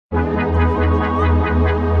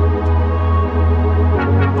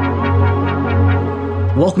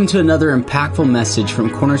Welcome to another impactful message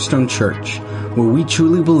from Cornerstone Church, where we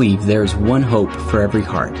truly believe there is one hope for every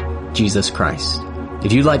heart, Jesus Christ.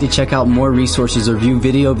 If you'd like to check out more resources or view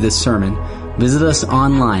video of this sermon, visit us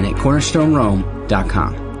online at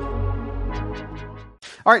cornerstonerome.com.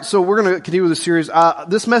 All right, so we're going to continue with the series.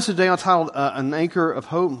 This message today I titled An Anchor of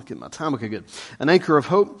Hope. Get my time, okay, good. An Anchor of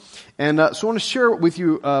Hope. And so I want to share with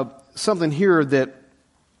you something here that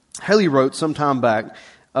Haley wrote some time back.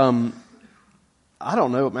 I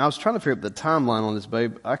don't know. I was trying to figure out the timeline on this,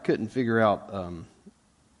 babe. I couldn't figure out.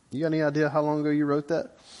 You got any idea how long ago you wrote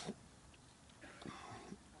that?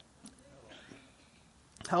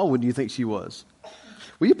 How old do you think she was?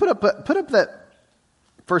 Will you put up that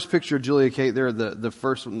first picture of Julia Kate there, the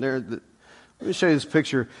first one there? Let me show you this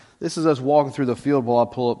picture. This is us walking through the field while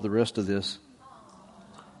I pull up the rest of this.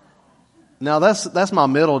 Now that's my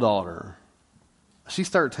middle daughter. She's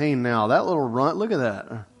 13 now. That little runt, look at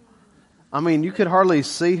that. I mean, you could hardly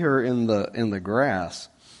see her in the grass,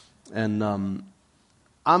 and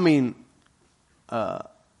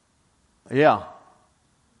yeah,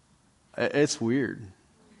 it's weird.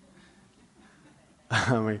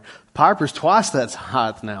 I mean, Piper's twice that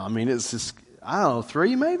height now. I mean, it's just, I don't know,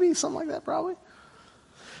 3 maybe, something like that probably.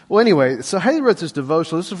 Well, anyway, so Haley wrote this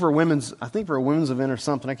devotional. This is for I think for a women's event or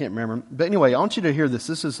something. I can't remember. But anyway, I want you to hear this.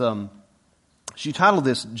 This is, she titled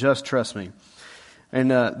this, Just Trust Me. And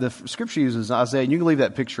the scripture uses Isaiah. You can leave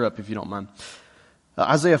that picture up if you don't mind.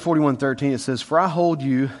 Isaiah 41:13, it says, "For I hold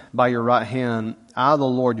you by your right hand, I the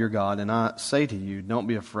Lord your God, and I say to you, don't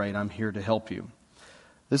be afraid, I'm here to help you."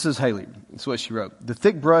 This is Haley. That's what she wrote. "The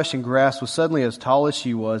thick brush and grass was suddenly as tall as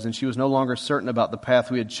she was, and she was no longer certain about the path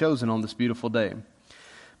we had chosen on this beautiful day.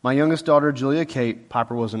 My youngest daughter, Julia Kate,"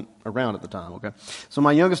 Piper wasn't around at the time, okay? So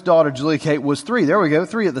my youngest daughter, Julia Kate, was 3. There we go,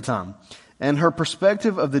 3 at the time. "And her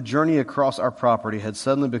perspective of the journey across our property had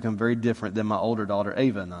suddenly become very different than my older daughter,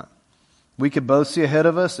 Ava, and I. We could both see ahead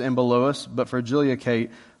of us and below us, but for Julia Kate,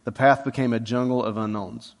 the path became a jungle of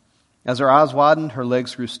unknowns. As her eyes widened, her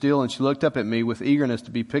legs grew still, and she looked up at me with eagerness to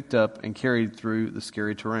be picked up and carried through the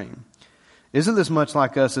scary terrain. Isn't this much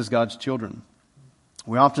like us as God's children?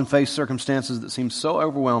 We often face circumstances that seem so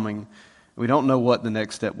overwhelming, we don't know what the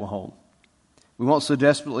next step will hold. We want so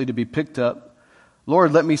desperately to be picked up.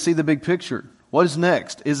 Lord, let me see the big picture. What is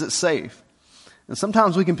next? Is it safe? And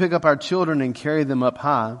sometimes we can pick up our children and carry them up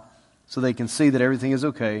high so they can see that everything is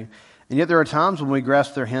okay. And yet there are times when we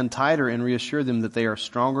grasp their hand tighter and reassure them that they are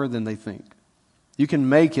stronger than they think. You can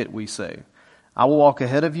make it, we say. I will walk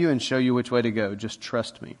ahead of you and show you which way to go. Just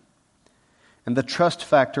trust me. And the trust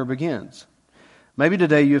factor begins. Maybe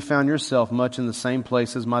today you have found yourself much in the same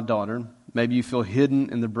place as my daughter. Maybe you feel hidden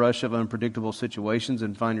in the brush of unpredictable situations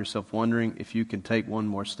and find yourself wondering if you can take one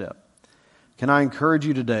more step. Can I encourage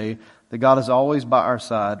you today that God is always by our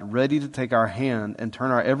side, ready to take our hand and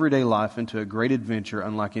turn our everyday life into a great adventure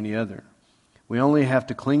unlike any other. We only have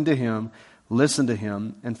to cling to Him, listen to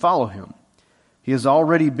Him, and follow Him. He has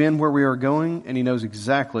already been where we are going, and He knows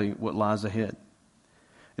exactly what lies ahead.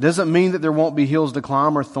 It doesn't mean that there won't be hills to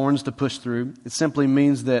climb or thorns to push through. It simply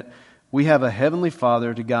means that we have a Heavenly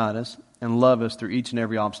Father to guide us and love us through each and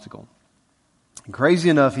every obstacle. And crazy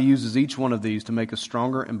enough, He uses each one of these to make us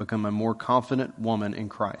stronger and become a more confident woman in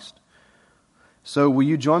Christ. So will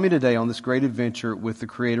you join me today on this great adventure with the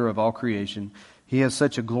Creator of all creation? He has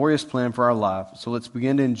such a glorious plan for our life, so let's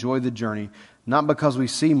begin to enjoy the journey, not because we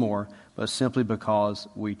see more, but simply because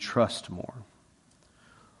we trust more.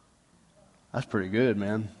 That's pretty good,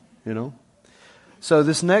 man, you know? So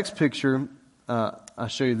this next picture, I'll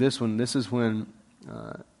show you this one. This is when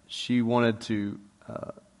she wanted to,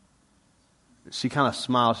 she kind of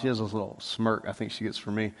smiles. She has this little smirk I think she gets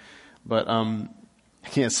from me. But I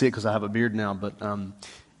can't see it because I have a beard now. But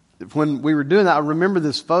when we were doing that, I remember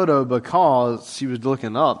this photo because she was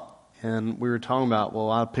looking up. And we were talking about,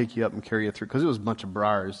 well, I'll pick you up and carry you through. Because it was a bunch of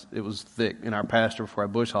briars. It was thick in our pasture before I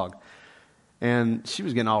bush hogged. And she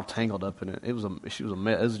was getting all tangled up in it. She was a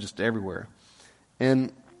mess. It was just everywhere.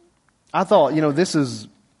 And I thought, this is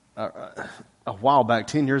a while back,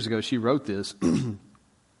 10 years ago, she wrote this. And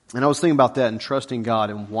I was thinking about that and trusting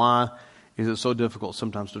God and why is it so difficult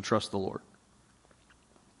sometimes to trust the Lord?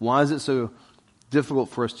 Why is it so difficult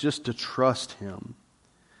for us just to trust Him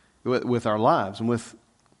with our lives and with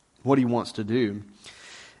what He wants to do?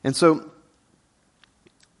 And so,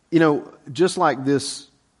 just like this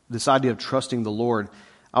idea of trusting the Lord,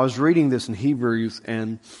 I was reading this in Hebrews,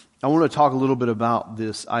 and I want to talk a little bit about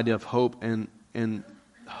this idea of hope and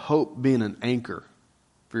hope being an anchor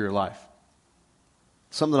for your life.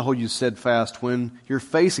 Something to hold you steadfast when you're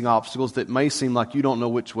facing obstacles that may seem like you don't know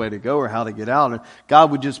which way to go or how to get out. And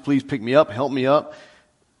God would just please pick me up, help me up.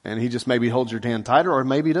 And he just maybe holds your hand tighter, or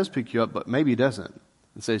maybe he does pick you up, but maybe he doesn't.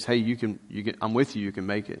 And says, hey, I'm with you can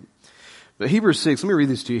make it. But Hebrews 6, let me read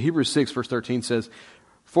this to you. Hebrews 6 verse 13 says,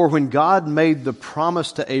 for when God made the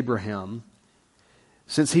promise to Abraham,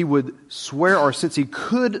 since he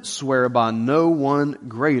could swear by no one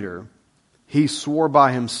greater, he swore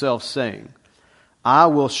by himself, saying, I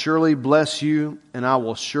will surely bless you, and I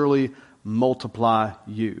will surely multiply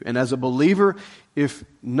you. And as a believer, if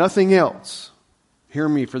nothing else, hear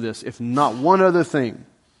me for this, if not one other thing,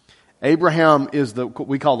 Abraham is what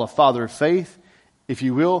we call the father of faith, if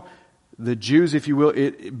you will. The Jews, if you will,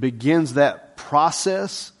 it begins that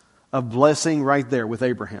process of blessing right there with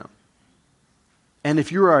Abraham. And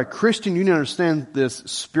if you are a Christian, you need to understand this.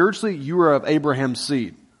 Spiritually, you are of Abraham's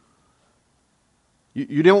seed.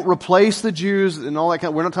 You don't replace the Jews and all that kind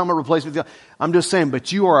of, we're not talking about replacement. I'm just saying,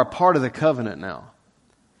 but you are a part of the covenant now.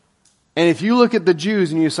 And if you look at the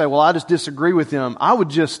Jews and you say, well, I just disagree with them, I would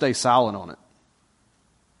just stay silent on it.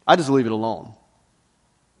 I just leave it alone.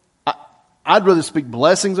 I'd rather speak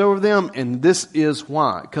blessings over them, and this is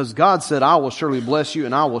why. Because God said, I will surely bless you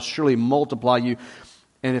and I will surely multiply you.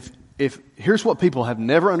 And if here's what people have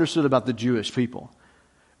never understood about the Jewish people.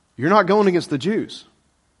 You're not going against the Jews.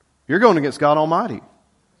 You're going against God Almighty.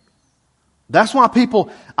 That's why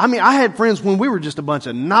I had friends when we were just a bunch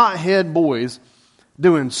of knothead boys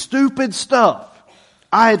doing stupid stuff.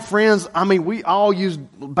 I had friends, we all used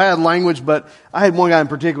bad language, but I had one guy in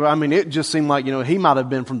particular, it just seemed like, he might have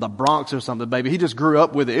been from the Bronx or something, baby. He just grew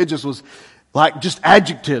up with it. It just was like just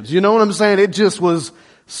adjectives. You know what I'm saying? It just was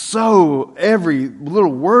so every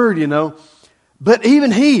little word, But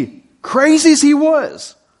even he, crazy as he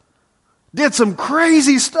was, did some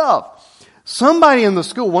crazy stuff. Somebody in the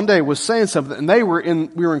school one day was saying something, and we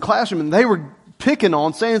were in classroom, and they were picking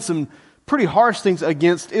on, saying some pretty harsh things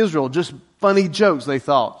against Israel, just funny jokes, they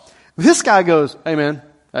thought. This guy goes, hey man,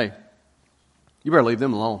 you better leave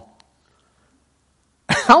them alone.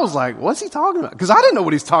 I was like, what's he talking about? Because I didn't know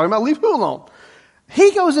what he's talking about. Leave who alone?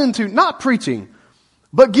 He goes into not preaching,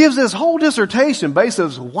 but gives this whole dissertation based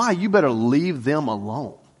on why you better leave them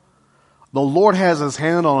alone. The Lord has his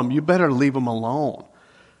hand on them. You better leave them alone.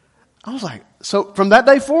 I was like, so from that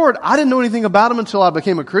day forward, I didn't know anything about him until I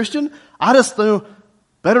became a Christian. I just knew,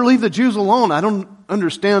 better leave the Jews alone. I don't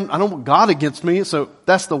understand. I don't want God against me. So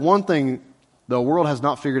that's the one thing the world has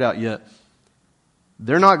not figured out yet.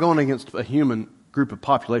 They're not going against a human group of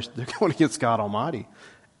population. They're going against God Almighty.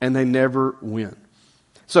 And they never win.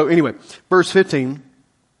 So anyway, verse 15.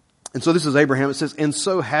 And so this is Abraham. It says, and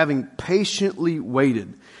so having patiently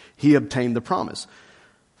waited, he obtained the promise.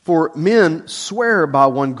 For men swear by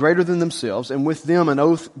one greater than themselves, and with them an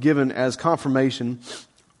oath given as confirmation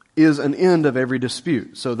is an end of every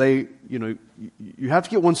dispute. So they, you have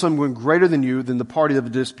to get someone greater than you, than the party of the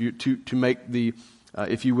dispute to make the,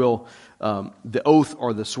 if you will, the oath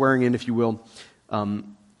or the swearing in, if you will.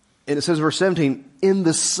 And it says, verse 17, in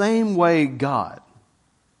the same way God,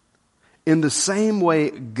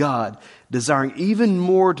 desiring even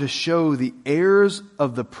more to show the heirs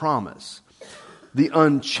of the promise, the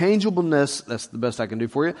unchangeableness, that's the best I can do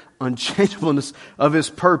for you, unchangeableness of his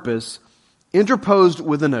purpose, interposed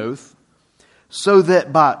with an oath, so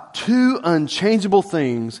that by two unchangeable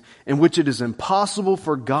things in which it is impossible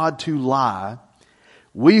for God to lie,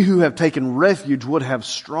 we who have taken refuge would have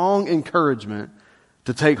strong encouragement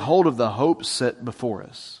to take hold of the hope set before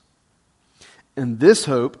us. And this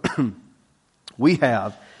hope we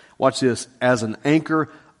have, watch this, as an anchor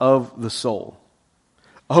of the soul.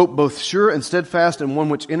 A hope both sure and steadfast, and one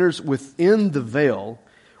which enters within the veil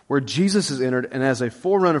where Jesus has entered, and as a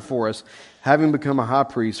forerunner for us, having become a high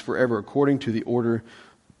priest forever according to the order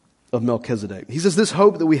of Melchizedek. He says this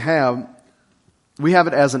hope that we have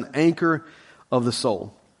it as an anchor of the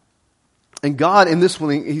soul. And God, in this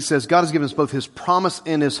one, he says, God has given us both his promise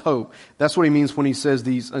and his hope. That's what he means when he says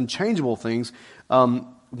these unchangeable things.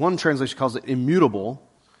 One translation calls it immutable.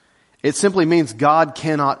 It simply means God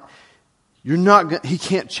cannot, he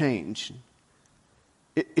can't change.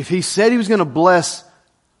 If he said he was going to bless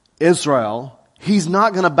Israel, he's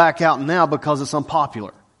not going to back out now because it's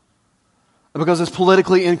unpopular. Because it's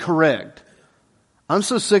politically incorrect. I'm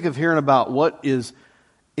so sick of hearing about what is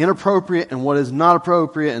inappropriate and what is not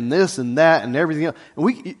appropriate and this and that and everything else.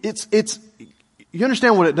 And you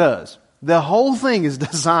understand what it does. The whole thing is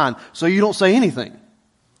designed so you don't say anything.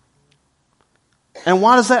 And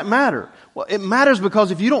why does that matter? Well, it matters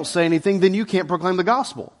because if you don't say anything, then you can't proclaim the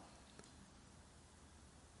gospel.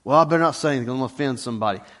 Well, I better not say anything. I'm going to offend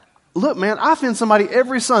somebody. Look, man, I offend somebody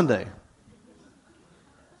every Sunday.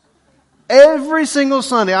 Every single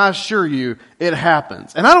Sunday, I assure you, it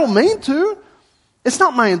happens. And I don't mean to. It's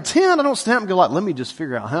not my intent. I don't stand up and go like, let me just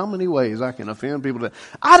figure out how many ways I can offend people.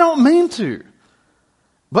 I don't mean to.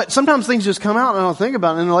 But sometimes things just come out and I don't think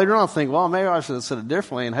about it. And then later on I think, well, maybe I should have said it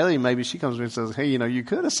differently. And Haley, maybe she comes to me and says, hey, you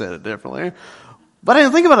could have said it differently. But I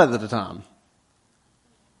didn't think about it at the time.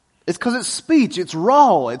 It's because it's speech. It's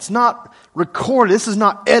raw. It's not recorded. This is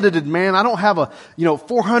not edited, man. I don't have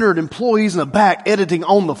 400 employees in the back editing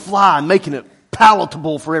on the fly and making it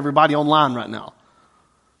palatable for everybody online right now.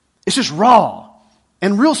 It's just raw.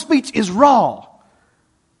 And real speech is raw.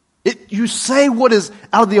 You say what is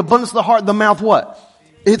out of the abundance of the heart, the mouth what?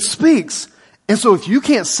 It speaks. And so if you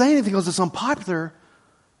can't say anything because it's unpopular,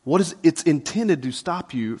 it's intended to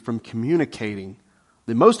stop you from communicating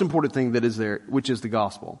the most important thing that is there, which is the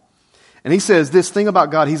gospel. And he says this thing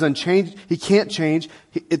about God, he's unchanged, he can't change,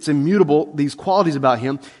 it's immutable, these qualities about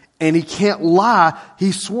him, and he can't lie.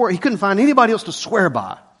 He swore, he couldn't find anybody else to swear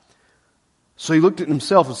by. So he looked at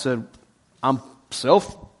himself and said,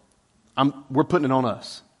 we're putting it on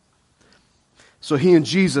us. So he and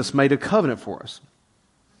Jesus made a covenant for us.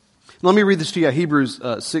 Let me read this to you, Hebrews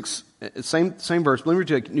 6, same verse. Let me read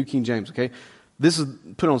to you New King James, okay? This is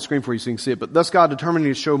put on the screen for you so you can see it. But thus God determined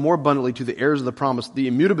to show more abundantly to the heirs of the promise the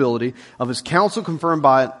immutability of his counsel confirmed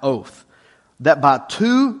by an oath, that by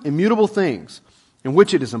two immutable things, in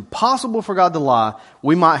which it is impossible for God to lie,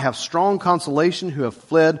 we might have strong consolation who have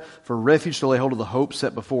fled for refuge to lay hold of the hope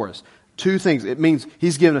set before us. Two things. It means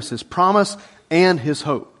he's given us his promise and his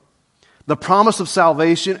hope. The promise of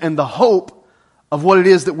salvation and the hope of what it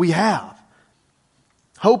is that we have.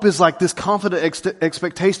 Hope is like this confident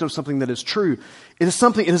expectation of something that is true. It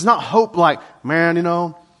is not hope like, man,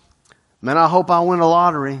 I hope I win a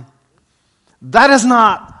lottery. That is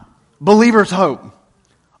not believer's hope.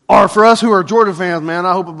 Or for us who are Georgia fans, man,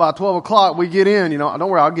 I hope by 12 o'clock we get in. Don't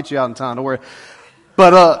worry, I'll get you out in time. Don't worry.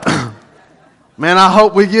 But, man, I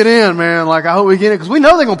hope we get in, man. Like, I hope we get in. Because we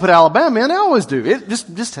know they're going to put Alabama in. They always do.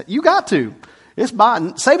 You got to. It's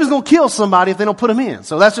Biden. Saban's going to kill somebody if they don't put him in.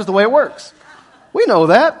 So that's just the way it works. We know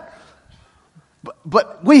that.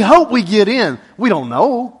 But we hope we get in. We don't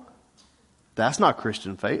know. That's not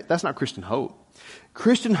Christian faith. That's not Christian hope.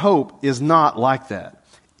 Christian hope is not like that.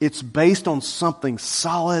 It's based on something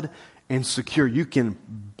solid and secure. You can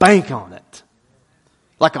bank on it.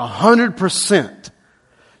 Like 100%.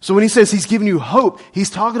 So when he says he's giving you hope, he's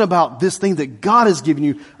talking about this thing that God has given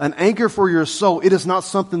you, an anchor for your soul. It is not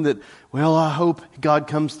something that, well, I hope God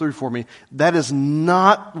comes through for me. That is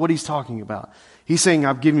not what he's talking about. He's saying,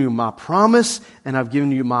 I've given you my promise and I've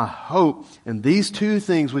given you my hope. And these two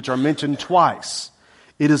things which are mentioned twice,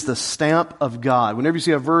 it is the stamp of God. Whenever you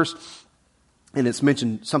see a verse and it's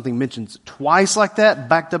mentioned, something mentions twice like that,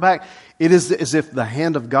 back to back, it is as if the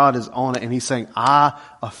hand of God is on it and he's saying, I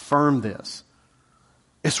affirm this.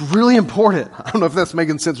 It's really important. I don't know if that's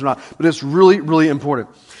making sense or not, but it's really, really important.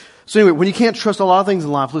 So anyway, when you can't trust a lot of things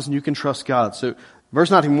in life, listen, you can trust God. So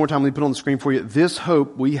verse 19, one more time, let me put it on the screen for you. This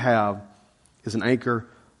hope we have is an anchor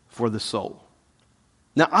for the soul.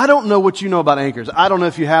 Now, I don't know what you know about anchors. I don't know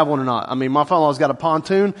if you have one or not. I mean, my father-in-law's got a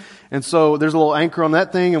pontoon, and so there's a little anchor on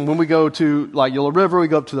that thing, and when we go to, like, Yellow River, we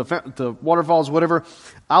go up to the waterfalls, whatever,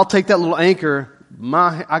 I'll take that little anchor,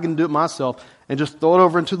 I can do it myself, and just throw it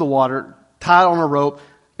over into the water, tie it on a rope,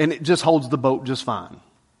 and it just holds the boat just fine.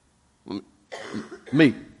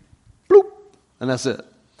 Me. Bloop. And that's it.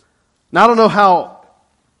 Now, I don't know how,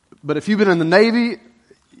 but if you've been in the Navy,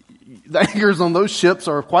 the anchors on those ships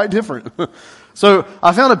are quite different. So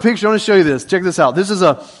I found a picture. I want to show you this. Check this out. This is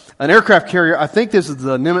an aircraft carrier. I think this is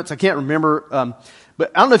the Nimitz. I can't remember.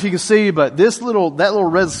 But I don't know if you can see, but that little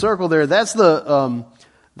red circle there, that's the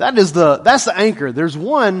anchor. There's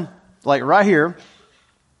one, like right here.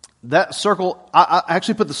 That circle, I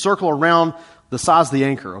actually put the circle around the size of the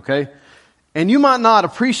anchor, okay? And you might not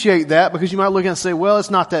appreciate that because you might look and say, well,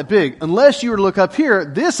 it's not that big. Unless you were to look up here,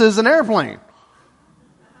 this is an airplane.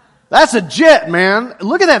 That's a jet, man.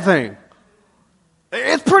 Look at that thing.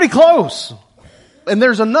 It's pretty close. And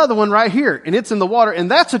there's another one right here, and it's in the water,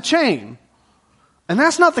 and that's a chain. And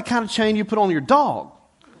that's not the kind of chain you put on your dog.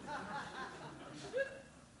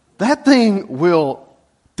 That thing will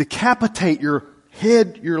decapitate your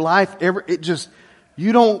head, your life,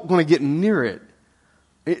 you don't want to get near it.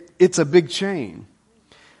 It's a big chain.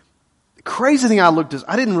 The crazy thing I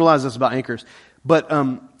didn't realize this about anchors, but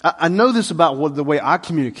I know this about the way I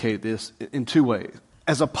communicate this in two ways.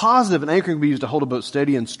 As a positive, an anchor can be used to hold a boat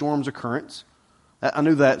steady in storms or currents. I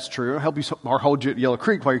knew that's true. It'll help you or hold you at Yellow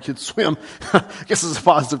Creek while your kids swim. I guess it's a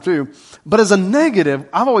positive too. But as a negative,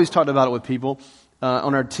 I've always talked about it with people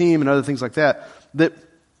on our team and other things like that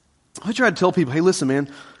I try to tell people, hey, listen, man,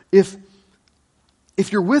 if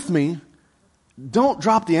you're with me, don't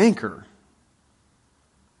drop the anchor.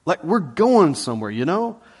 Like, we're going somewhere, you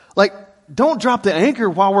know? Like, don't drop the anchor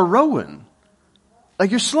while we're rowing. Like,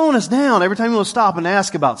 you're slowing us down every time you want to stop and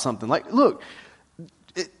ask about something. Like, look,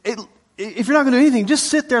 if you're not going to do anything, just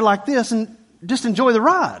sit there like this and just enjoy the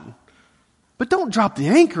ride. But don't drop the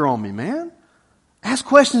anchor on me, man. Ask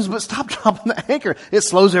questions, but stop dropping the anchor. It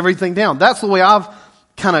slows everything down. That's the way I've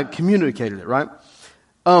kind of communicated it, right?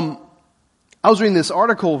 I was reading this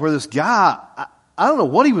article where this guy, I don't know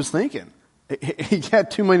what he was thinking. He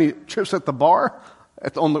had too many trips at the bar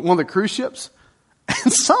on one of the cruise ships.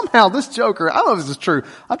 And somehow this joker, I don't know if this is true.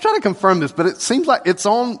 I'm trying to confirm this, but it seems like it's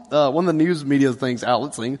on one of the news media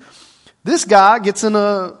outlets things. This guy gets in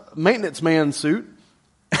a maintenance man suit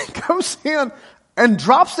and goes in and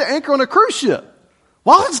drops the anchor on a cruise ship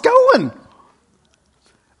while it's going.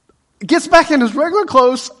 Gets back in his regular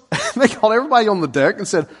clothes. They called everybody on the deck and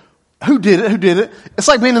said, who did it? Who did it? It's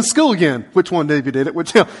like being in school again. Which one did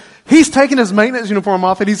it? He's taking his maintenance uniform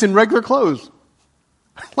off and he's in regular clothes.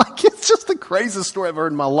 Like, it's just the craziest story I've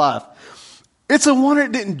heard in my life. It's a wonder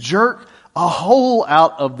it didn't jerk a hole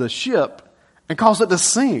out of the ship and cause it to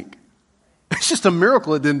sink. It's just a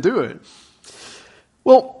miracle it didn't do it.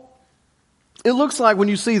 Well, it looks like when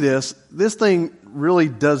you see this thing really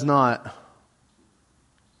does not,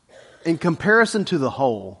 in comparison to the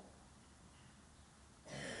hole,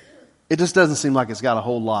 it just doesn't seem like it's got a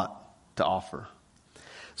whole lot to offer.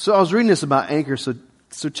 So I was reading this about anchor, so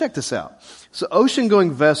check this out. So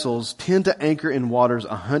ocean-going vessels tend to anchor in waters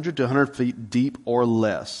 100 to 100 feet deep or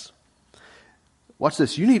less. Watch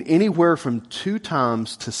this. You need anywhere from 2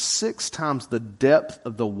 times to 6 times the depth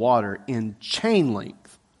of the water in chain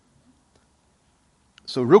length.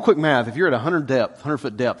 So real quick math, if you're at 100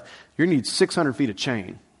 foot depth, you need 600 feet of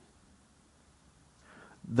chain.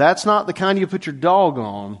 That's not the kind you put your dog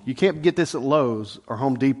on. You can't get this at Lowe's or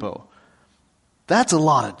Home Depot. That's a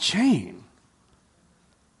lot of chain.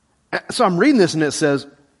 So I'm reading this and it says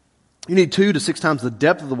you need 2 to 6 times the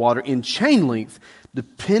depth of the water in chain length,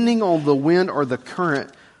 depending on the wind or the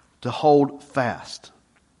current, to hold fast.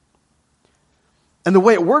 And the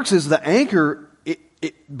way it works is the anchor,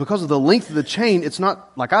 because of the length of the chain, it's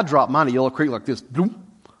not like I drop mine at Yellow Creek like this,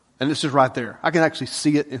 and it's just right there. I can actually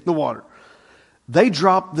see it in the water. They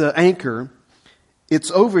drop the anchor, it's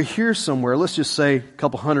over here somewhere, let's just say a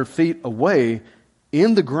couple 100 feet away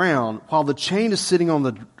in the ground, while the chain is sitting on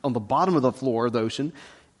the bottom of the floor of the ocean,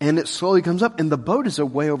 and it slowly comes up, and the boat is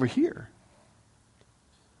way over here.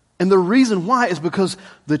 And the reason why is because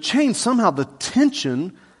the chain, somehow the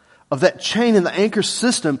tension of that chain in the anchor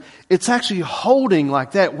system, it's actually holding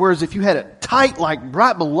like that, whereas if you had it tight like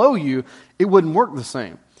right below you, it wouldn't work the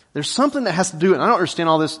same. There's something that has to do it, and I don't understand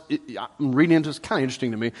all this. I'm reading into it, it's kind of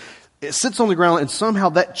interesting to me. It sits on the ground, and somehow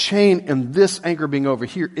that chain and this anchor being over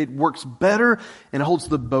here, it works better and holds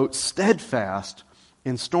the boat steadfast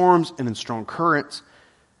in storms and in strong currents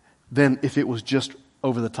than if it was just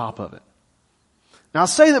over the top of it. Now, I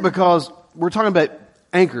say that because we're talking about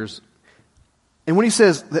anchors. And when he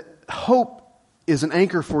says that hope is an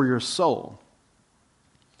anchor for your soul,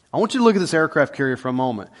 I want you to look at this aircraft carrier for a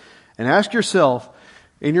moment and ask yourself,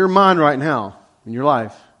 in your mind right now, in your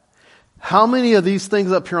life, how many of these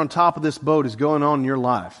things up here on top of this boat is going on in your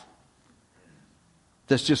life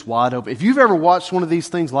that's just wide open? If you've ever watched one of these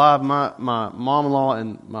things live, my mom-in-law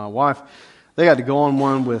and my wife, they got to go on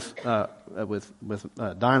one with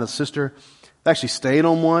Diana's sister. They actually stayed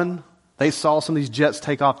on one. They saw some of these jets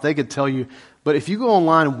take off. They could tell you. But if you go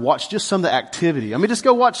online and watch just some of the activity, I mean, just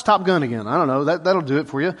go watch Top Gun again. I don't know. That'll do it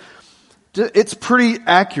for you. It's pretty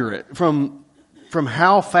accurate from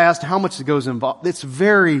how fast, how much it goes involved. It's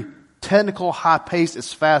very technical, high-paced,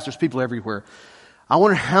 it's fast, there's people everywhere. I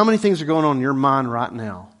wonder how many things are going on in your mind right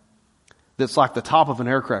now that's like the top of an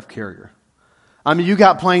aircraft carrier. I mean, you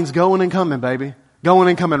got planes going and coming, baby. Going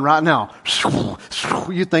and coming right now.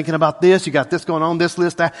 You're thinking about this, you got this going on, this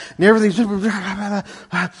list, that, and everything's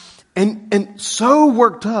and so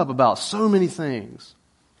worked up about so many things.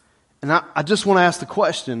 And I just want to ask the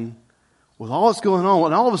question, with all that's going on,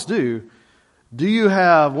 what all of us do you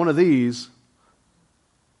have one of these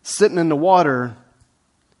sitting in the water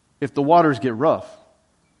if the waters get rough?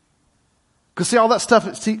 Because see, all that stuff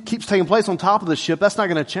that keeps taking place on top of the ship, that's not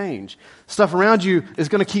going to change. Stuff around you is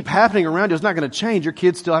going to keep happening around you. It's not going to change. Your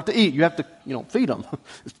kids still have to eat. You have to, feed them.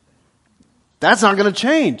 That's not going to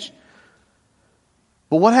change.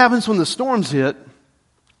 But what happens when the storms hit?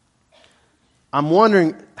 I'm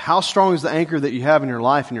wondering, how strong is the anchor that you have in your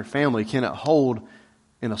life and your family? Can it hold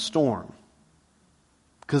in a storm?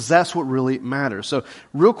 Because that's what really matters. So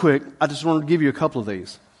real quick, I just wanted to give you a couple of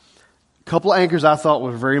these. A couple of anchors I thought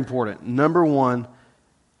were very important. Number one,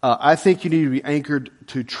 I think you need to be anchored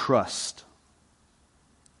to trust.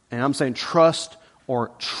 and I'm saying trust or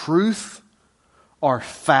truth or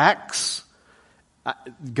facts.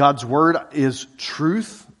 God's word is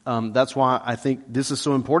truth. That's why I think this is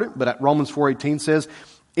so important. But Romans 4:18 says,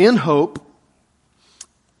 in hope,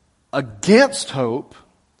 against hope,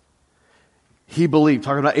 he believed.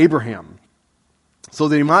 Talking about Abraham. So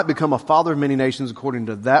that he might become a father of many nations according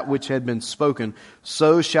to that which had been spoken.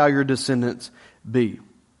 So shall your descendants be.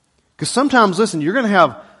 Because sometimes, listen, you're going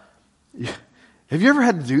to have you ever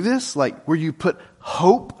had to do this? Like where you put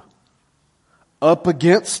hope up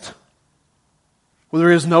against where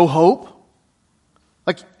there is no hope?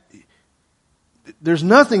 Like there's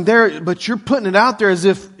nothing there, but you're putting it out there as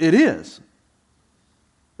if it is.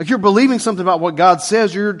 Like you're believing something about what God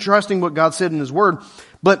says. You're trusting what God said in His Word.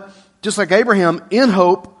 But just like Abraham, in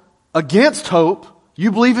hope, against hope,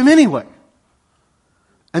 you believe Him anyway.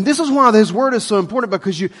 And this is why His Word is so important,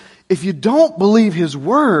 because if you don't believe His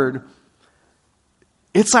Word,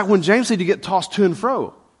 it's like when James said you get tossed to and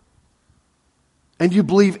fro. And you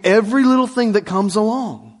believe every little thing that comes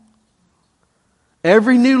along.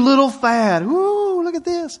 Every new little fad. Ooh, look at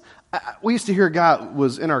this. We used to hear a guy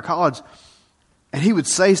was in our college, and he would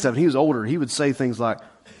say stuff, and he was older. He would say things like,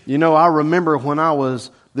 I remember when I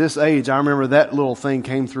was this age, I remember that little thing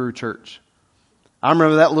came through church. I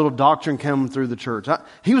remember that little doctrine came through the church.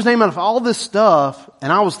 He was naming off all this stuff,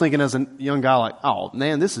 and I was thinking as a young guy like, oh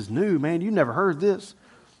man, this is new, man. You never heard this.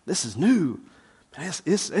 This is new.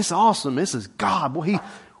 It's awesome. This is God. Boy,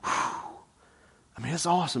 it's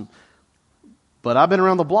awesome. But I've been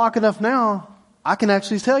around the block enough now, I can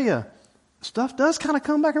actually tell you, stuff does kind of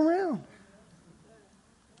come back around.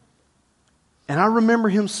 And I remember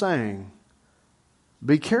him saying,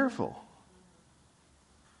 be careful.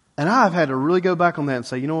 And I've had to really go back on that and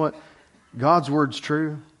say, you know what? God's word's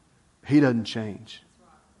true. He doesn't change.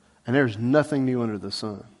 And there's nothing new under the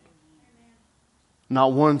sun.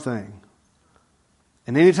 Not one thing.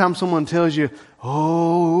 And anytime someone tells you,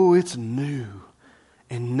 oh, it's new,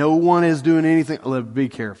 and no one is doing anything, be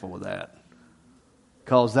careful with that.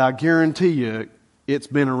 Because I guarantee you, it's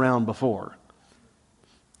been around before.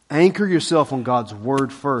 Anchor yourself on God's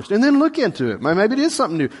Word first. And then look into it. Maybe it is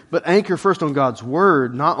something new. But anchor first on God's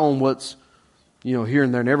Word, not on what's, here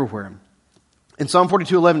and there and everywhere. In Psalm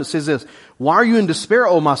 42:11 it says this, why are you in despair,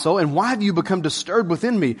 O my soul? And why have you become disturbed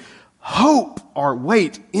within me? Hope or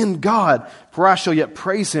wait in God, for I shall yet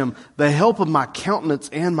praise Him, the help of my countenance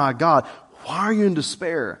and my God. Why are you in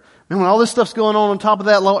despair? Man, when all this stuff's going on top of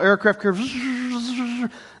that little aircraft carrier, and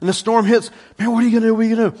the storm hits, man, what are you going to do? What are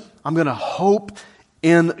you going to do? I'm going to hope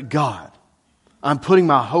in God. I'm putting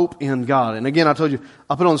my hope in God. And again, I told you,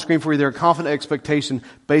 I'll put it on the screen for you there, confident expectation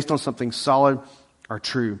based on something solid or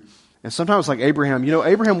true. And sometimes like Abraham,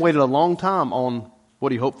 Abraham waited a long time on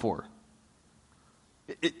what he hoped for.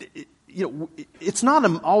 It's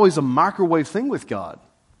not always a microwave thing with God.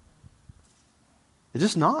 It's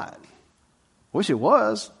just not. Wish it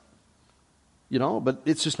was, but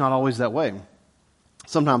it's just not always that way.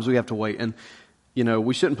 Sometimes we have to wait. And,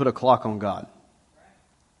 we shouldn't put a clock on God.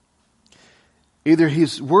 Either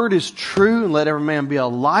His Word is true and let every man be a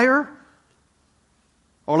liar,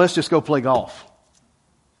 or let's just go play golf.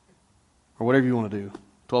 Or whatever you want to do.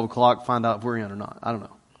 12 o'clock, find out if we're in or not. I don't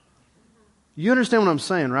know. You understand what I'm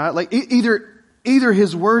saying, right? Like either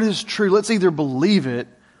His Word is true, let's either believe it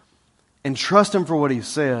and trust Him for what He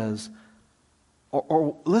says,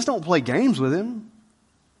 or let's don't play games with Him.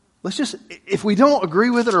 Let's just, if we don't agree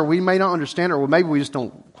with it, or we may not understand it, or maybe we just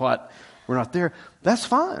we're not there, that's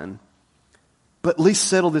fine. But at least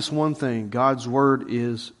settle this one thing. God's Word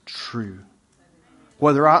is true.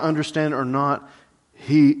 Whether I understand it or not,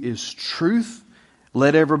 He is truth.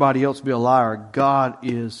 Let everybody else be a liar. God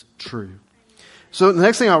is true. So the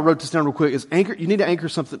next thing I wrote this down real quick is anchor. You need to anchor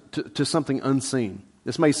something to something unseen.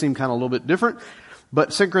 This may seem kind of a little bit different,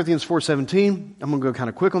 but 2 Corinthians 4:17, I'm going to go kind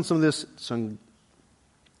of quick on some of this, so I can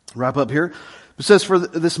wrap up here. It says, for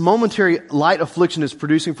this momentary light affliction is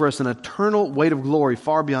producing for us an eternal weight of glory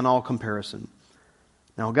far beyond all comparison.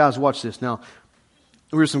 Now, guys, watch this. Now,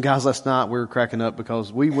 we were some guys last night, we were cracking up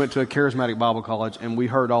because we went to a charismatic Bible college and we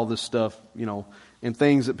heard all this stuff, and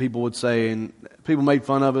things that people would say, and people made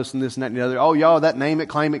fun of us and this and that and the other. Oh, y'all, that name it,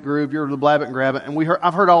 claim it group, you're the blab it and grab it. And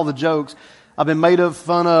I've heard all the jokes. I've been made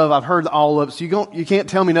fun of. I've heard all of it. So you can't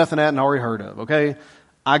tell me nothing I hadn't already heard of, okay?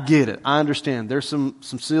 I get it. I understand. There's some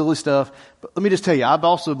silly stuff. But let me just tell you, I've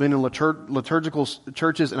also been in liturgical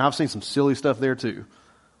churches, and I've seen some silly stuff there too.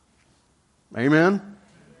 Amen?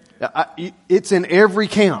 It's in every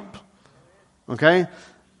camp. Okay?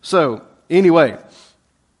 So, anyway.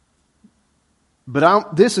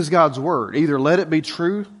 But this is God's Word. Either let it be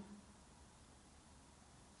true,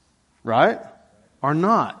 right? are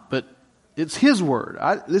not, but it's His Word.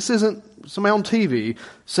 This isn't somebody on TV.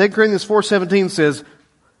 2 Corinthians 4:17 says,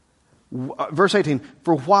 verse 18,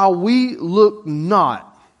 for while we look not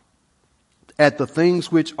at the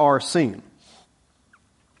things which are seen,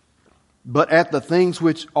 but at the things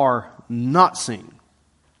which are not seen.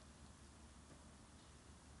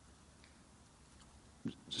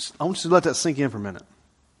 I want you to let that sink in for a minute.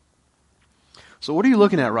 So what are you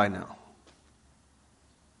looking at right now?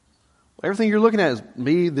 Everything you're looking at is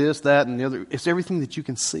me, this, that, and the other. It's everything that you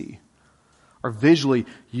can see. Or visually,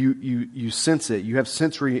 you sense it. You have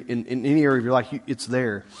sensory in any area of your life. It's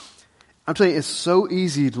there. I'm telling you, it's so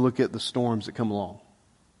easy to look at the storms that come along.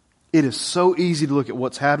 It is so easy to look at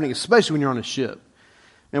what's happening, especially when you're on a ship.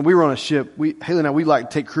 And we were on a ship. Haley and I, we like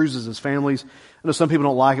to take cruises as families. I know some people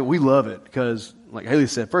don't like it. We love it because, like Haley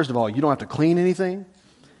said, first of all, you don't have to clean anything.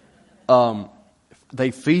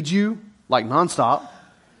 They feed you like nonstop.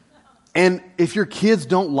 And if your kids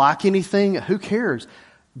don't like anything, who cares?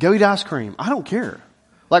 Go eat ice cream. I don't care.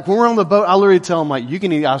 Like when we're on the boat, I literally tell them, like, you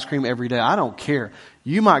can eat ice cream every day. I don't care.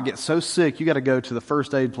 You might get so sick, you got to go to the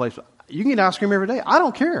first aid place. You can eat ice cream every day. I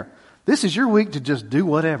don't care. This is your week to just do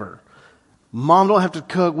whatever. Mom don't have to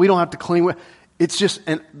cook. We don't have to clean. It's just,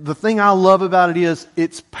 and the thing I love about it is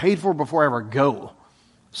it's paid for before I ever go.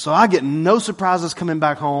 So I get no surprises coming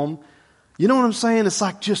back home. You know what I'm saying? It's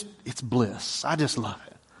like it's bliss. I just love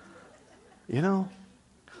it. You know?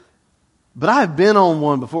 But I have been on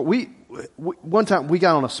one before. One time we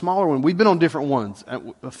got on a smaller one. We've been on different ones.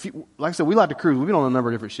 Like I said, we like to cruise. We've been on a number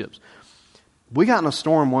of different ships. We got in a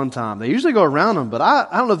storm one time. They usually go around them, but I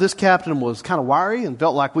don't know if this captain was kind of wiry and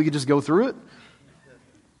felt like we could just go through it.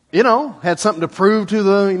 You know, had something to prove to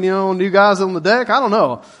the new guys on the deck. I don't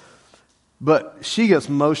know. But she gets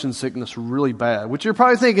motion sickness really bad, which you're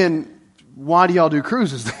probably thinking, why do y'all do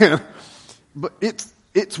cruises then? But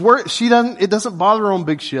it's where it doesn't bother her on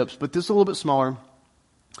big ships, but this is a little bit smaller.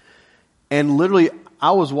 And literally,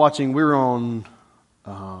 I was watching, we were on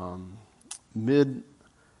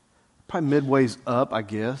probably midways up, I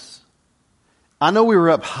guess. I know we were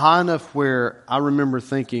up high enough where I remember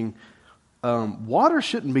thinking, water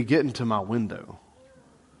shouldn't be getting to my window.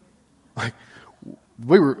 Like,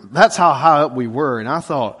 that's how high up we were. And I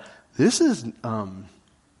thought, this is,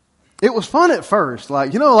 it was fun at first.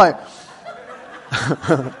 Like, I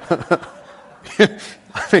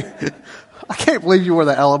mean, I can't believe you wore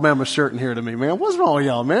that Alabama shirt in here to me, man. What's wrong with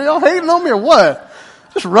y'all, man? Y'all hating on me or what?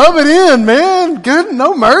 Just rub it in, man. Good,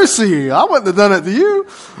 no mercy. I wouldn't have done it to you.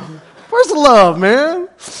 Where's the love, man?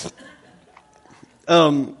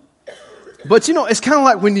 But it's kind of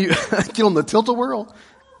like when you get on the tilt-a-whirl.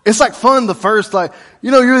 It's like fun the first, you're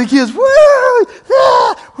the kids, woo,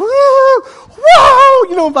 ah, woo,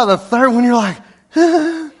 woo. By the third one, you're like,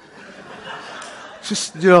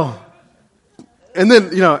 just, and then,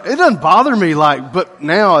 it doesn't bother me, but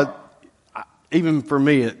now, even for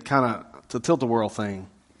me, it kind of, it's a tilt-a-whirl thing.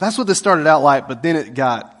 That's what this started out like, but then it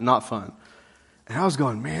got not fun. And I was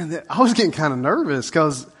going, man, I was getting kind of nervous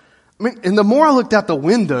because, and the more I looked out the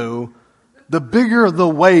window, the bigger the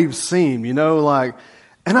waves seemed, and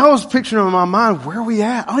I was picturing in my mind, where are we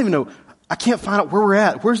at? I don't even know. I can't find out where we're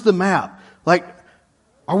at. Where's the map?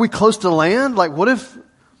 Are we close to land? What if,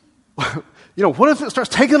 what if it starts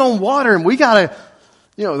taking on water and we gotta,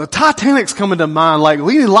 the Titanic's coming to mind.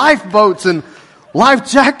 We need lifeboats and life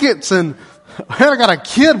jackets and I got a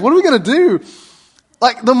kid. What are we going to do?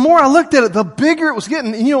 The more I looked at it, the bigger it was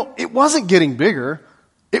getting. And, it wasn't getting bigger.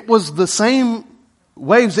 It was the same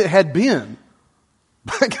waves it had been.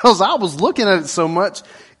 Because I was looking at it so much,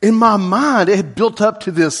 in my mind, it had built up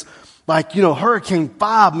to this, Hurricane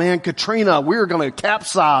 5, man, Katrina, we were going to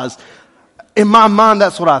capsize. In my mind,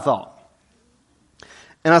 that's what I thought.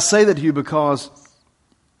 And I say that to you because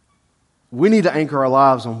we need to anchor our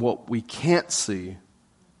lives on what we can't see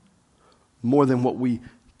more than what we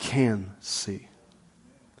can see.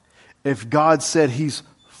 If God said He's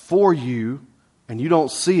for you and you don't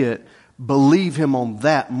see it, believe Him on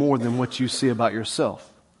that more than what you see about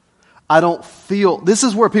yourself. This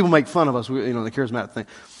is where people make fun of us, the charismatic thing.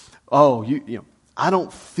 Oh, I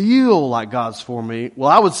don't feel like God's for me. Well,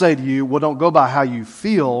 I would say to you, don't go by how you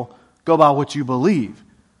feel, go by what you believe.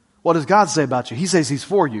 What does God say about you? He says He's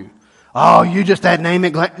for you. Oh, you just that name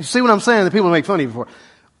it. You see what I'm saying? The people make fun of you for.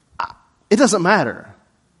 It doesn't matter.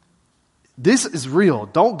 This is real.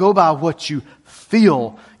 Don't go by what you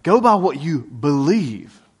feel. Go by what you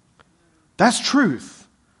believe. That's truth.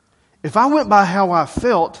 If I went by how I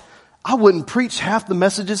felt, I wouldn't preach half the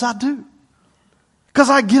messages I do. Because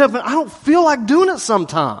I get up and I don't feel like doing it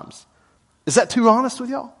sometimes. Is that too honest with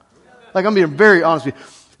y'all? I'm being very honest with you.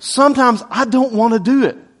 Sometimes I don't want to do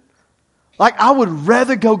it. Like, I would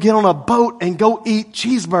rather go get on a boat and go eat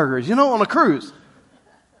cheeseburgers, on a cruise.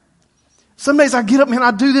 Some days I get up, man, I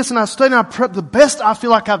do this and I study and I prep the best I feel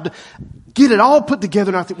like get it all put together,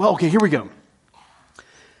 and I think, well, okay, here we go.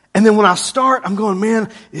 And then when I start, I'm going, man,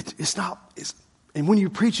 it's not, and when you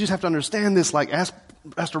preach, you just have to understand this, like ask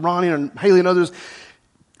Pastor Ronnie and Haley and others.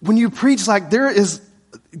 When you preach, like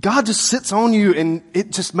God just sits on you and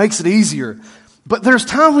it just makes it easier. But there's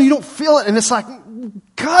times when you don't feel it and it's like,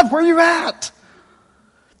 God, where you at?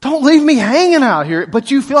 Don't leave me hanging out here. But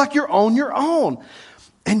you feel like you're on your own.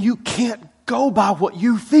 And you can't go by what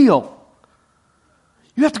you feel.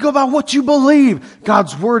 You have to go by what you believe.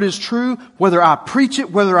 God's word is true. Whether I preach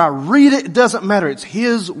it, whether I read it, it doesn't matter. It's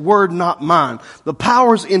His word, not mine. The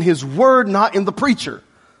power's in His word, not in the preacher.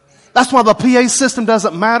 That's why the PA system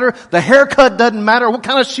doesn't matter. The haircut doesn't matter. What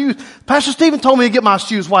kind of shoes? Pastor Stephen told me to get my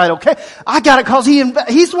shoes white, okay? I got it because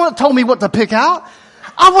he's the one that told me what to pick out.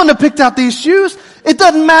 I wouldn't have picked out these shoes. It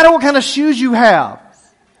doesn't matter what kind of shoes you have.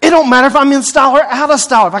 It don't matter if I'm in style or out of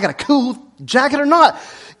style, if I got a cool jacket or not.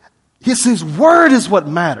 It's His word is what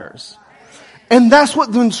matters. And that's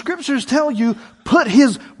what the scriptures tell you. Put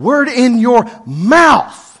His word in your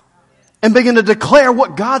mouth and begin to declare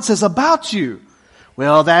what God says about you.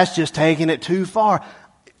 Well, that's just taking it too far.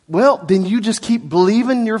 Well, then you just keep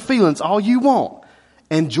believing your feelings all you want.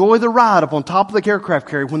 Enjoy the ride up on top of the aircraft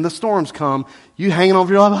carrier. When the storms come, you hanging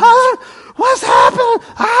over your life. What's happening?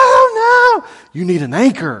 I don't know. You need an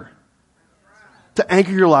anchor to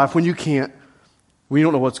anchor your life when you don't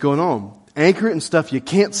know what's going on. Anchor it in stuff you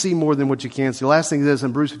can't see more than what you can see. The last thing is this,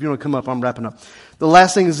 and Bruce, if you want to come up, I'm wrapping up. The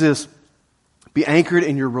last thing is this. Be anchored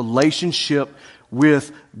in your relationship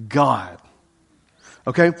with God.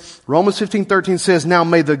 Okay? Romans 15:13 says, now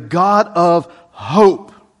may the God of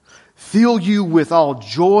hope fill you with all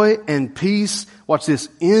joy and peace, watch this,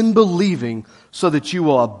 in believing, so that you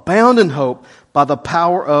will abound in hope by the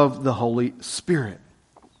power of the Holy Spirit.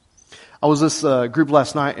 I was this group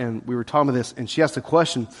last night and we were talking about this, and she asked the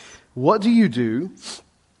question, what do you do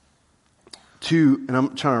and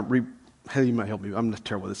I'm trying to Haley, you might help me. I'm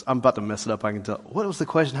terrible with this. I'm about to mess it up, I can tell. What was the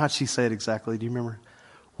question? How'd she say it exactly? Do you remember?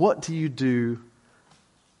 What do you do?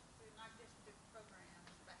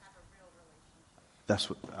 That's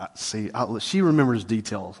what I see. She remembers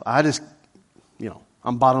details. I just,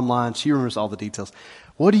 I'm bottom line. She remembers all the details.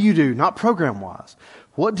 What do you do? Not program wise.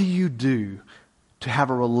 What do you do to have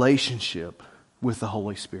a relationship with the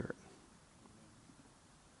Holy Spirit?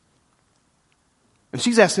 And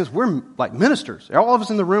she's asking us, we're like ministers. All of us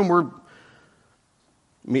in the room, we're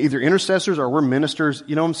either intercessors or we're ministers.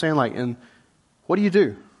 You know what I'm saying? And what do you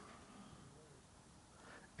do?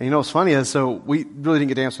 And what's funny is, so we really didn't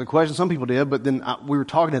get to answer the question. Some people did, but then we were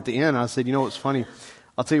talking at the end. And I said, what's funny?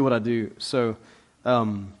 I'll tell you what I do. So,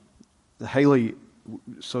 Haley,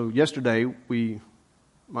 yesterday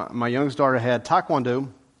my youngest daughter had Taekwondo,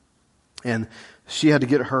 and she had to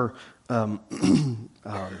get her, what's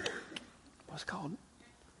it called?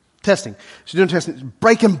 Testing. She's doing testing,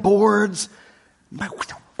 breaking boards.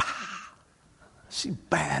 She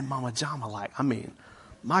bad Mama Jama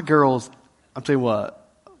my girls, I'll tell you what,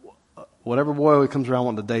 whatever boy comes around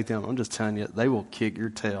wanting to date them, I'm just telling you, they will kick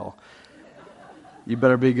your tail. You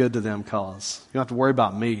better be good to them, cause you don't have to worry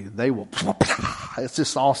about me. They will. It's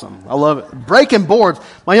just awesome. I love it. Breaking boards.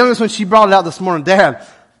 My youngest one, she brought it out this morning. Dad,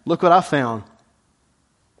 look what I found.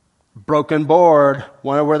 Broken board.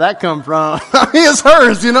 Wonder where that come from. It's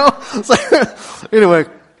hers, So, anyway.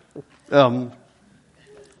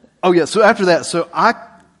 So after that, so I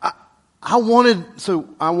wanted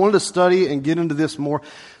to study and get into this more.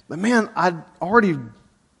 But man, I'd already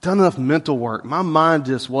done enough mental work. My mind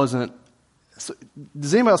just wasn't. So,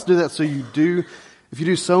 does anybody else do that? So if you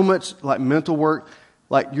do so much mental work,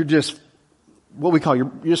 you're just what we call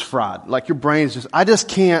you're just fried. Your brain's I just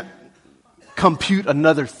can't compute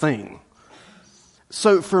another thing.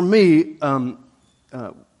 So for me, one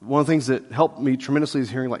of the things that helped me tremendously is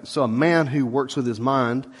hearing a man who works with his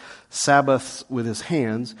mind Sabbaths with his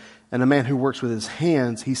hands, and a man who works with his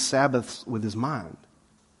hands, he Sabbaths with his mind.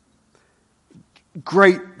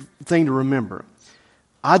 Great thing to remember.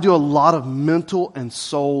 I do a lot of mental and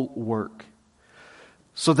soul work.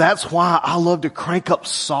 So that's why I love to crank up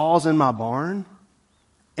saws in my barn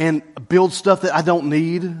and build stuff that I don't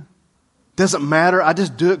need. Doesn't matter. I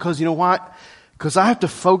just do it because you know what? Because I have to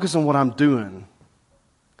focus on what I'm doing.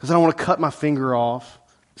 Because I don't want to cut my finger off.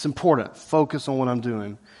 It's important. Focus on what I'm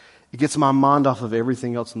doing. It gets my mind off of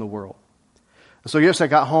everything else in the world. So yesterday I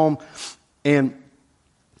got home and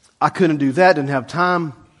I couldn't do that, didn't have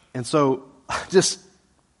time. And so I just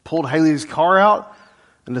pulled Haley's car out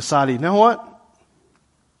and decided, you know what?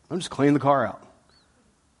 I'm just cleaning the car out.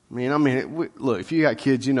 Look, if you got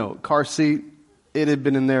kids, you know, car seat, it had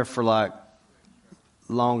been in there for like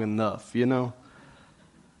long enough, you know.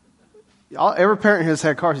 Every parent has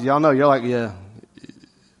had car seats. Y'all know, you're like, yeah,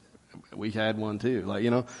 we had one too. Like, you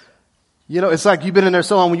know, it's like you've been in there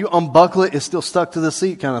so long, when you unbuckle it, it's still stuck to the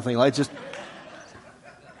seat kind of thing. Like just,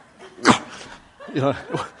 you know,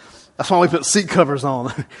 that's why we put seat covers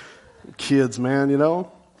on. Kids, man, you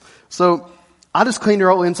know. So I just cleaned her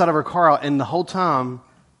whole inside of her car out, and the whole time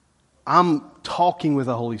I'm talking with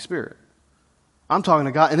the Holy Spirit. I'm talking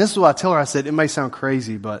to God. And this is what I tell her. I said, it may sound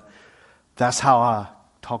crazy, but that's how I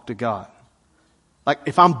talk to God. Like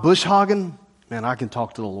if I'm bush hogging, man, I can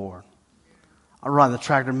talk to the Lord. I ride the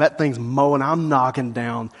tractor, met things mowing, I'm knocking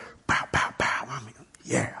down, pow, pow, pow. I mean,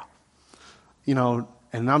 yeah. You know,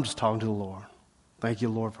 and I'm just talking to the Lord. Thank you,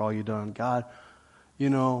 Lord, for all you've done. God, you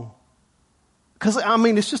know, because,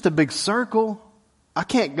 it's just a big circle. I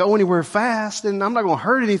can't go anywhere fast, and I'm not going to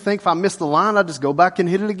hurt anything. If I miss the line, I just go back and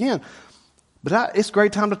hit it again. But it's a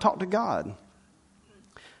great time to talk to God.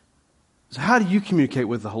 So how do you communicate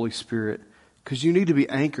with the Holy Spirit? Because you need to be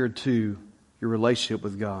anchored to your relationship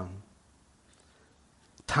with God.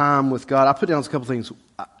 Time with God. I put down a couple things.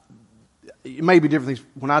 It may be different things.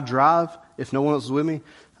 When I drive, if no one else is with me,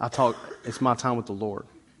 it's my time with the Lord.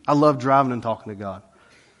 I love driving and talking to God.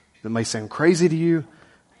 It may sound crazy to you,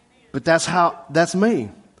 but that's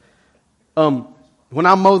me. When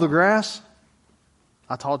I mow the grass,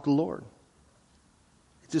 I talk to the Lord.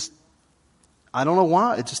 I don't know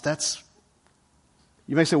why.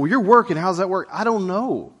 You may say, well, you're working. How does that work? I don't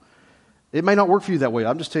know. It may not work for you that way.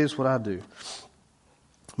 I'm just telling you it's what I do.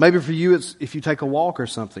 Maybe for you, it's if you take a walk or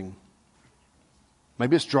something.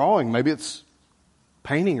 Maybe it's drawing. Maybe it's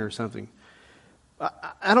painting or something.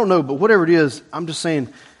 I don't know, but whatever it is, I'm just saying,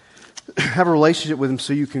 have a relationship with Him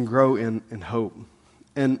so you can grow in hope.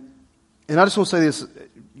 And I just want to say this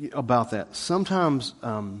about that. Sometimes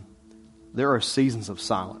there are seasons of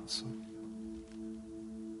silence.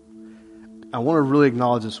 I want to really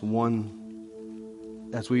acknowledge this one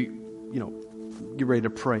as we, get ready to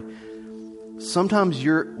pray. Sometimes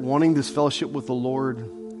you're wanting this fellowship with the Lord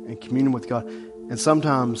and communion with God, and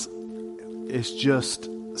sometimes it's just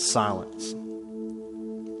silence.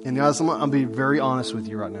 And guys, I'm going to be very honest with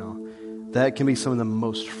you right now. That can be some of the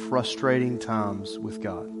most frustrating times with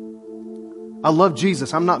God. I love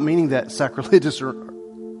Jesus. I'm not meaning that sacrilegious, or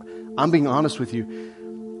I'm being honest with you.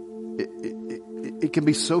 It can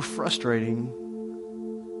be so frustrating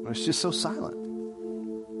when it's just so silent.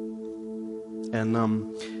 And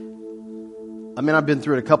I've been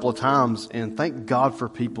through it a couple of times, and thank God for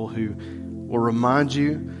people who will remind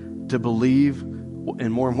you to believe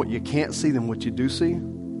in more in what you can't see than what you do see.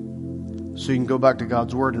 So you can go back to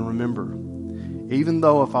God's Word and remember, even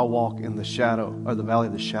though if I walk in the shadow or the valley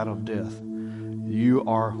of the shadow of death, you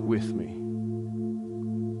are with me.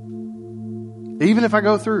 Even if I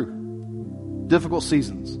go through difficult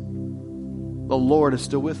seasons, the Lord is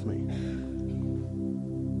still with me.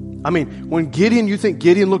 When you think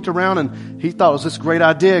Gideon looked around and he thought it was this great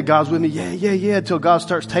idea, God's with me, yeah, until God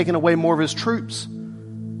starts taking away more of His troops.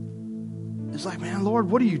 It's like, man,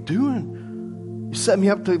 Lord, what are you doing? You set me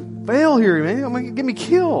up to fail here, man. I'm going to get me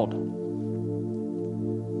killed.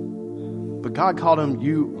 But God called him,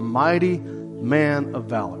 you mighty man of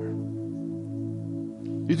valor.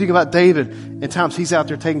 You think about David, at times he's out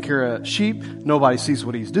there taking care of sheep. Nobody sees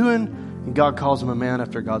what he's doing. And God calls him a man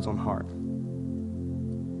after God's own heart.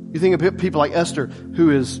 You think of people like Esther,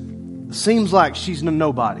 who seems like she's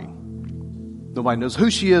nobody. Nobody knows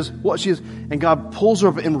who she is, what she is. And God pulls her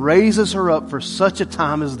up and raises her up for such a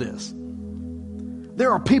time as this.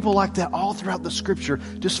 There are people like that all throughout the Scripture.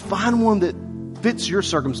 Just find one that fits your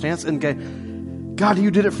circumstance and go, God,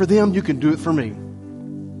 you did it for them, you can do it for me.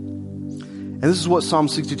 And this is what Psalm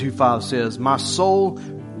 62:5 says. My soul,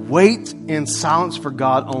 wait in silence for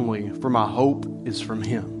God only, for my hope is from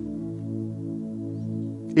Him.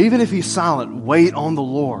 Even if He's silent, wait on the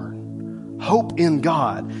Lord. Hope in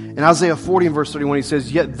God. In Isaiah 40 and verse 31, He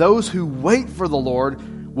says, yet those who wait for the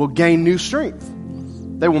Lord will gain new strength.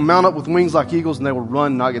 They will mount up with wings like eagles, and they will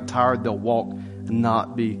run and not get tired. They'll walk and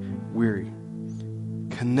not be weary.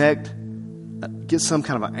 Connect, get some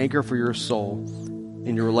kind of an anchor for your soul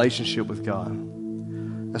in your relationship with God.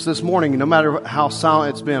 And so this morning, no matter how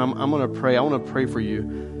silent it's been, I'm going to pray. I want to pray for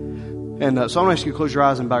you. And so I'm going to ask you to close your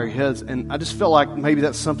eyes and bow your heads. And I just felt like maybe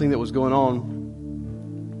that's something that was going on.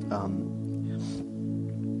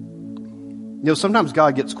 Sometimes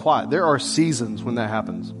God gets quiet. There are seasons when that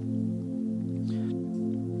happens.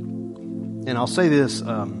 And I'll say this,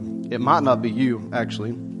 it might not be you,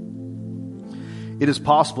 actually. It is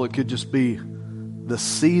possible it could just be the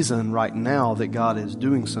season right now that God is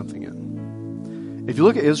doing something in. If you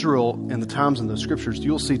look at Israel and the times in the scriptures,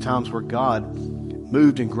 you'll see times where God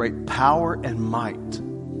moved in great power and might.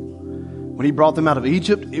 When he brought them out of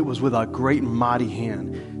Egypt, it was with a great mighty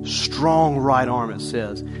hand. Strong right arm, it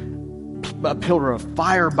says. A pillar of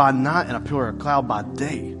fire by night and a pillar of cloud by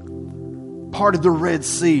day. Parted the Red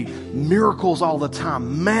Sea. Miracles all the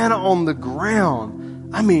time. Manna on the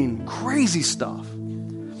ground. I mean, crazy stuff.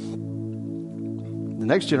 The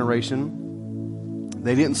next generation,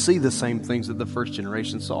 they didn't see the same things that the first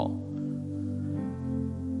generation saw.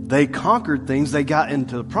 They conquered things, they got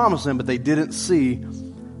into the promised land, but they didn't see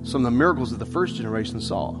some of the miracles that the first generation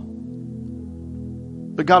saw.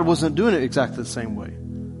 But God wasn't doing it exactly the same way.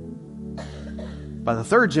 By the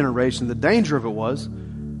third generation, the danger of it was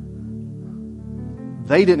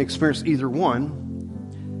they didn't experience either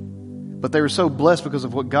one, but they were so blessed because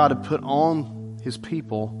of what God had put on his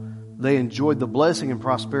people. They enjoyed the blessing and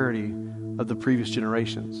prosperity of the previous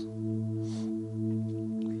generations.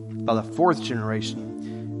 By the fourth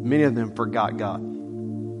generation, many of them forgot God.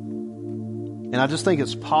 And I just think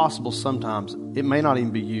it's possible sometimes, it may not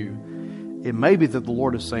even be you. It may be that the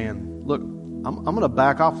Lord is saying, look, I'm going to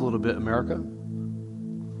back off a little bit, America.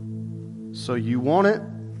 So you want it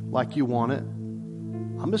like you want it.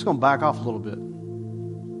 I'm just going to back off a little bit.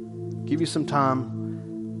 Give you some time.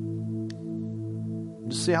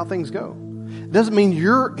 Just see how things go. It doesn't mean he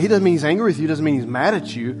doesn't mean he's angry with you. It doesn't mean he's mad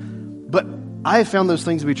at you. But I have found those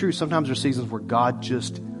things to be true. Sometimes there are seasons where God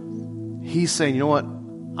he's saying, you know what?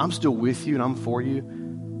 I'm still with you and I'm for you.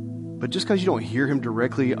 But just because you don't hear him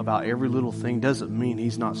directly about every little thing doesn't mean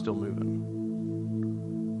he's not still moving.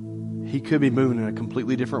 He could be moving in a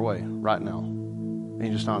completely different way right now. And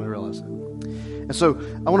you're just not realize it. And so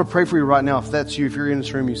I want to pray for you right now. If that's you, if you're in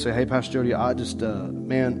this room, you say, hey, Pastor Jody, I just, I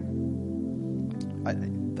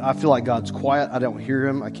feel like God's quiet. I don't hear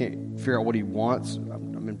him. I can't figure out what he wants.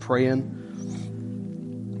 I've been praying.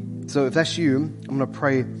 So if that's you, I'm going to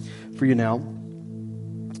pray for you now.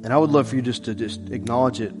 And I would love for you to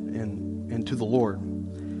acknowledge it and to the Lord.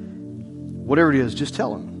 Whatever it is, just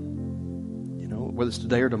tell him. You know, whether it's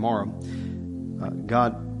today or tomorrow.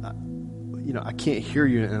 God, I can't hear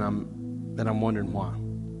you and I'm wondering why.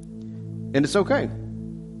 And it's okay.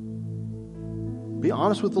 Be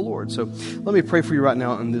honest with the Lord. So let me pray for you right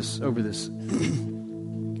now over this.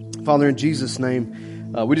 Father, in Jesus'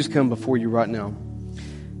 name, we just come before you right now.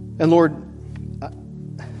 And Lord,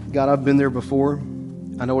 God, I've been there before.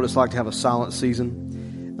 I know what it's like to have a silent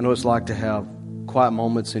season. I know what it's like to have quiet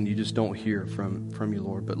moments and you just don't hear from you,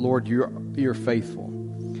 Lord. But Lord, you're faithful.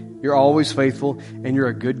 You're always faithful and you're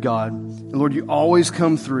a good God. And Lord, you always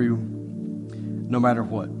come through no matter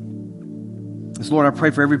what. So Lord, I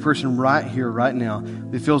pray for every person right here, right now,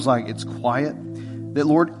 that feels like it's quiet. That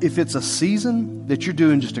Lord, if it's a season that you're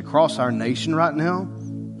doing just across our nation right now,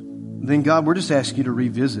 then God, we're just asking you to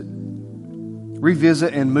revisit.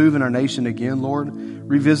 Revisit and move in our nation again, Lord.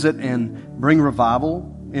 Revisit and bring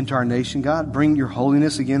revival into our nation, God. Bring your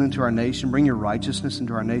holiness again into our nation. Bring your righteousness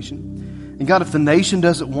into our nation. And God, if the nation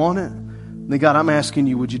doesn't want it, then God, I'm asking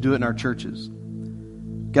you, would you do it in our churches?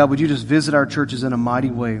 God, would you just visit our churches in a mighty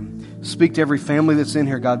way? Speak to every family that's in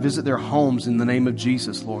here, God. Visit their homes in the name of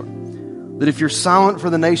Jesus, Lord. That if you're silent for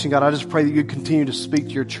the nation, God, I just pray that you continue to speak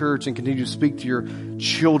to your church and continue to speak to your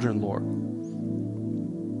children, Lord.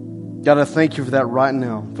 God, I thank you for that right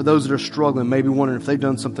now. For those that are struggling, maybe wondering if they've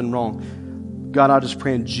done something wrong. God, I just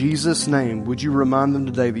pray in Jesus' name, would you remind them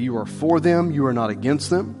today that you are for them, you are not against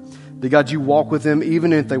them. That God, you walk with them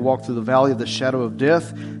even if they walk through the valley of the shadow of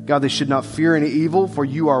death. God, they should not fear any evil, for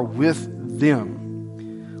you are with them.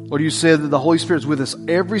 Lord, you said that the Holy Spirit is with us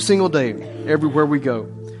every single day, everywhere we go.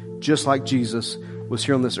 Just like Jesus was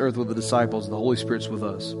here on this earth with the disciples, the Holy Spirit's with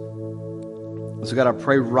us. And so God, I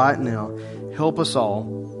pray right now, help us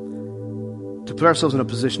all to put ourselves in a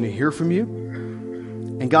position to hear from you.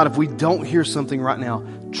 And God, if we don't hear something right now,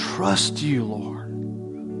 trust you, Lord.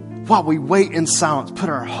 While we wait in silence, put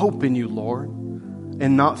our hope in you, Lord,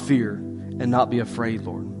 and not fear and not be afraid,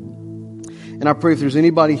 Lord. And I pray if there's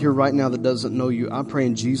anybody here right now that doesn't know you, I pray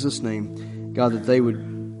in Jesus' name, God, that they would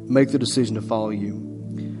make the decision to follow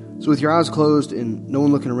you. So with your eyes closed and no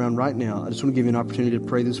one looking around right now, I just want to give you an opportunity to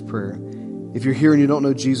pray this prayer. If you're here and you don't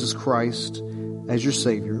know Jesus Christ as your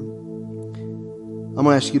Savior, I'm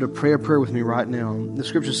going to ask you to pray a prayer with me right now. The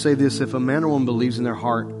scriptures say this: if a man or woman believes in their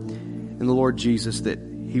heart in the Lord Jesus, that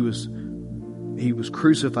He was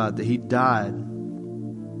crucified, that He died,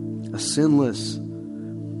 a sinless,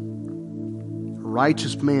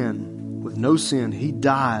 righteous man with no sin. He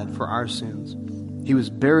died for our sins. He was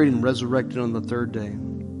buried and resurrected on the third day.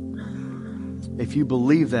 if you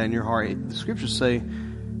believe that in your heart, the scriptures say,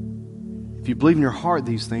 if you believe in your heart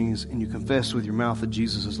these things and you confess with your mouth that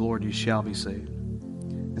Jesus is Lord, you shall be saved.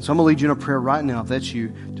 And so I'm going to lead you in a prayer right now. If that's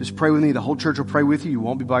you, just pray with me. The whole church will pray with you. You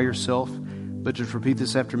won't be by yourself, but just repeat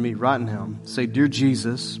this after me right now. Say, Dear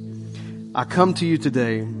Jesus, I come to you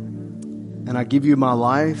today and I give you my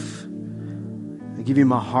life. I give you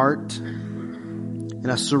my heart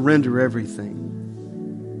and I surrender everything.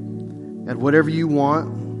 And whatever you want,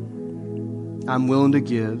 I'm willing to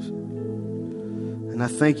give. And I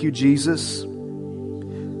thank you, Jesus,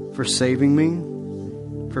 for saving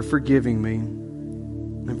me, for forgiving me,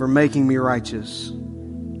 and for making me righteous.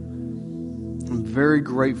 I'm very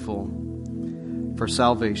grateful for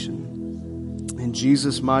salvation. In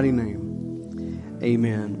Jesus' mighty name,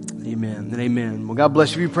 amen, amen, and amen. Well, God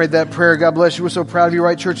bless you. If you prayed that prayer, God bless you. We're so proud of you,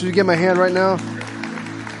 right, church? Would you give me a hand right now?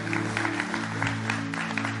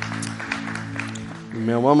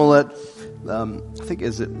 Amen. Well, I'm going to let... I think,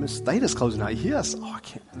 is it Miss Theta's closing out? Yes. Oh, I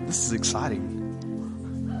can't. This is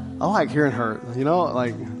exciting. I like hearing her. You know,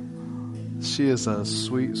 like, she is a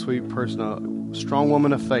sweet, sweet person, a strong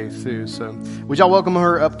woman of faith, too. So, would y'all welcome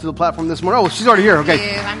her up to the platform this morning? Oh, she's already here. Okay.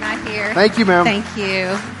 Thank you. I'm not here. Thank you, ma'am. Thank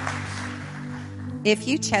you. If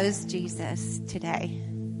you chose Jesus today,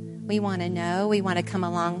 we want to know. We want to come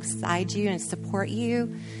alongside you and support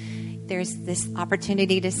you. There's this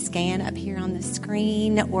opportunity to scan up here on the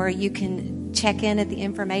screen, or you can check in at the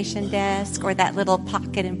information desk or that little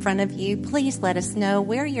pocket in front of you. Please let us know.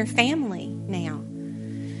 We're your family now.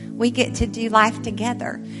 We get to do life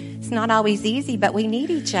together. It's not always easy, but we need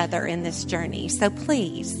each other in this journey. So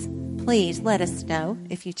please let us know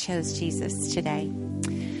if you chose Jesus today.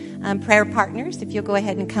 Prayer partners, if you'll go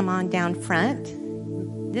ahead and come on down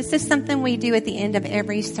front. This is something we do at the end of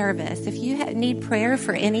every service. If you need prayer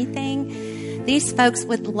for anything, these folks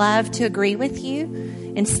would love to agree with you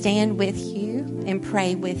and stand with you and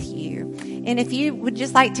pray with you. And if you would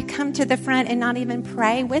just like to come to the front and not even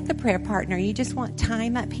pray with a prayer partner, you just want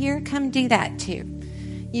time up here, come do that too.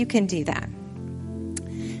 You can do that.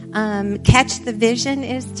 Catch the Vision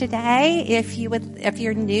is today. If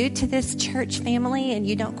you're new to this church family and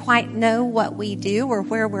you don't quite know what we do or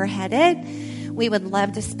where we're headed, we would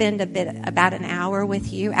love to spend about an hour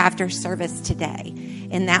with you after service today.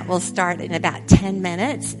 And that will start in about 10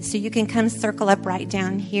 minutes. So you can come circle up right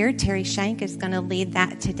down here. Terry Shank is going to lead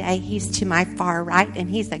that today. He's to my far right, and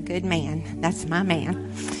he's a good man. That's my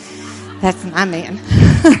man. That's my man.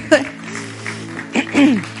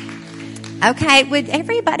 Okay, would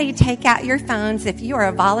everybody take out your phones if you are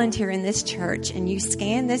a volunteer in this church and you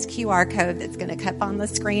scan this QR code that's going to come up on the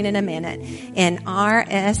screen in a minute and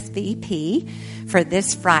RSVP for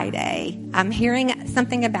this Friday. I'm hearing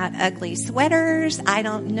something about ugly sweaters. I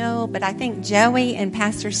don't know, but I think Joey and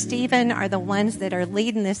Pastor Stephen are the ones that are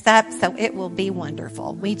leading this up, so it will be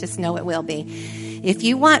wonderful. We just know it will be. If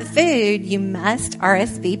you want food, you must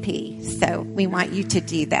RSVP, so we want you to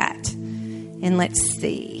do that. And let's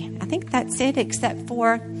see. I think that's it except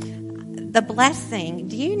for the blessing.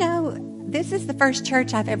 Do you know, this is the first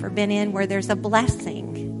church I've ever been in where there's a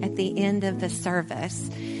blessing at the end of the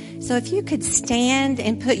service. So if you could stand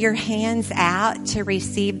and put your hands out to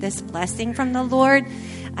receive this blessing from the Lord,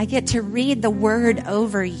 I get to read the word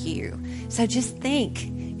over you. So just think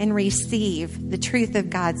and receive the truth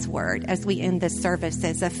of God's word as we end this service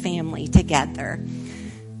as a family together.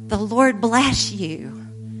 The Lord bless you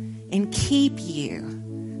and keep you.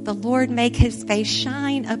 The Lord make his face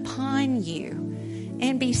shine upon you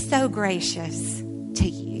and be so gracious to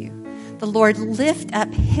you. The Lord lift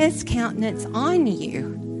up his countenance on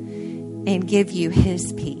you and give you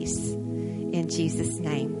his peace. In Jesus'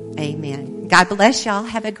 name, amen. God bless y'all.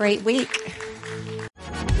 Have a great week.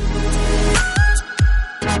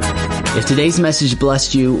 If today's message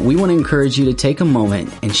blessed you, we want to encourage you to take a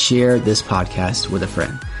moment and share this podcast with a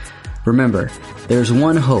friend. Remember, there's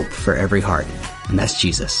one hope for every heart, and that's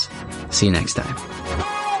Jesus. See you next time.